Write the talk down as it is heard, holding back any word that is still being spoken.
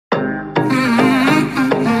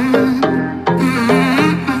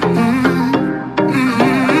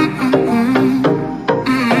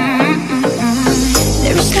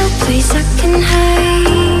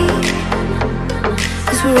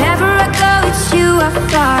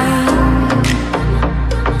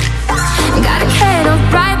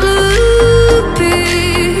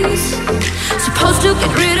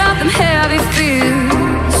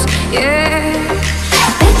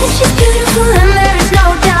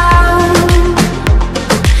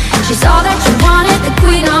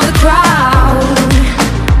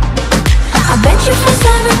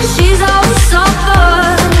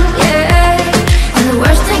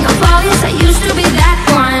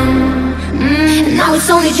it's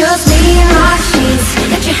only just me and my sheets.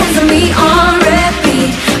 Get your hands on me on repeat.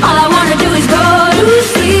 All I wanna do is go to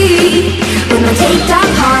sleep with my taped out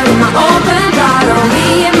heart and my open bottle.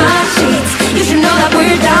 Me and my sheets. You should know that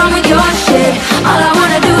we're down with your shit. All I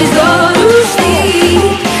wanna do is go to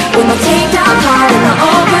sleep with my taped out heart and my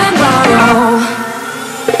open bottle.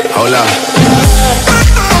 Hola.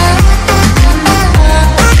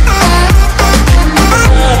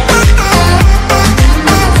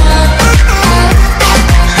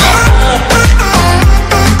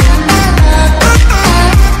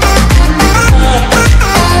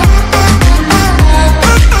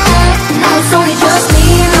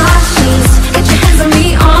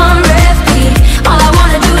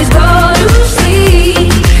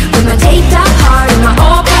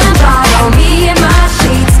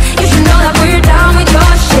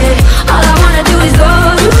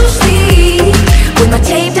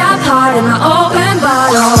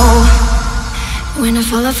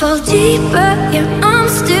 I fall deeper, yeah, I'm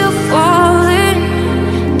still falling.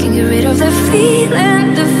 Can't get rid of the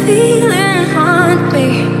feeling haunt me.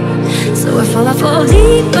 So I fall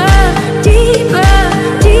deeper, deeper,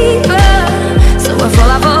 deeper. So I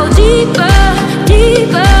fall deeper,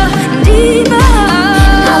 deeper, deeper.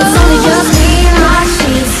 Now it's only just me and my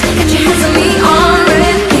sheets. Get your hands on me on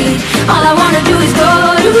repeat. All I wanna do is go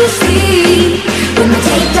to sleep with my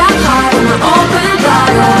taped out heart and my open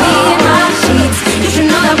bottle. Me and my sheets. You should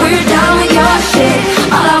know that we're down with your shit.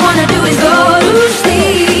 All I wanna do is go to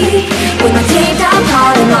sleep with my taped out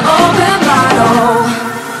heart and my open bottle.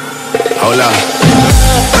 Hola.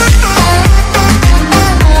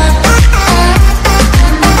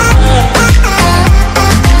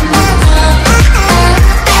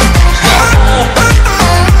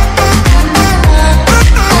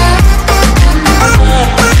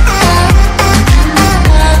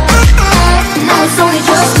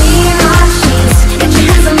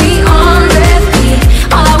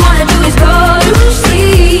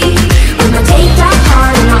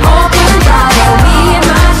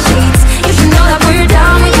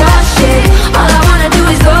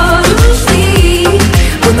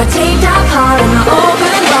 Take